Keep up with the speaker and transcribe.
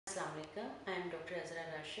Assalamualaikum. I am Dr. Azra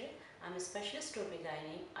Rashid. I'm a specialist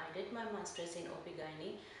OB-GYN. I did my master's in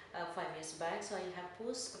OB-GYN 5 years back, so I have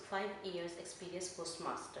post 5 years experience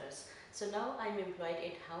post-masters. So now I'm employed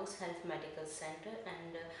at House Health Medical Center,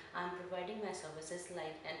 and I'm providing my services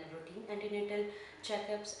like routine antenatal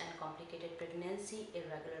checkups and complicated pregnancy,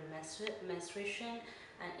 irregular menstruation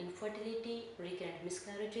and infertility, recurrent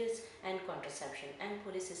miscarriages and contraception, and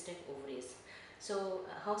polycystic ovaries. So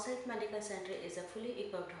House Health Medical Center is a fully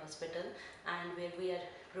equipped hospital, and where we are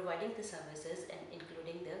providing the services and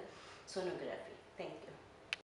including the sonography. Thank you.